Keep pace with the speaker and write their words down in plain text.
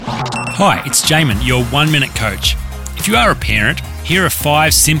Hi, it's Jaemin, your 1 Minute Coach. If you are a parent, here are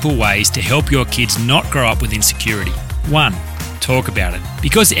 5 simple ways to help your kids not grow up with insecurity. 1. Talk about it.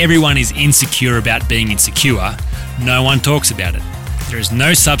 Because everyone is insecure about being insecure, no one talks about it. There is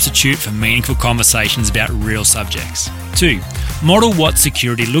no substitute for meaningful conversations about real subjects. 2. Model what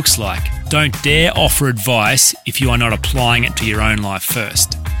security looks like. Don't dare offer advice if you are not applying it to your own life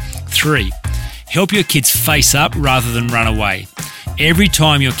first. 3. Help your kids face up rather than run away. Every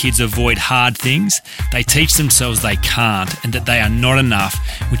time your kids avoid hard things, they teach themselves they can't and that they are not enough,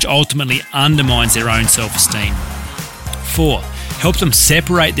 which ultimately undermines their own self-esteem. 4. Help them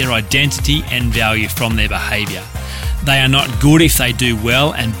separate their identity and value from their behaviour. They are not good if they do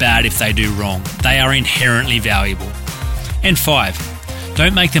well and bad if they do wrong. They are inherently valuable. And 5.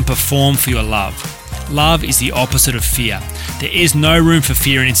 Don't make them perform for your love. Love is the opposite of fear. There is no room for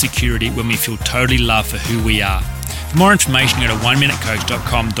fear and insecurity when we feel totally loved for who we are. For more information, go to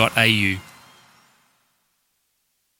oneminutecoach.com.au.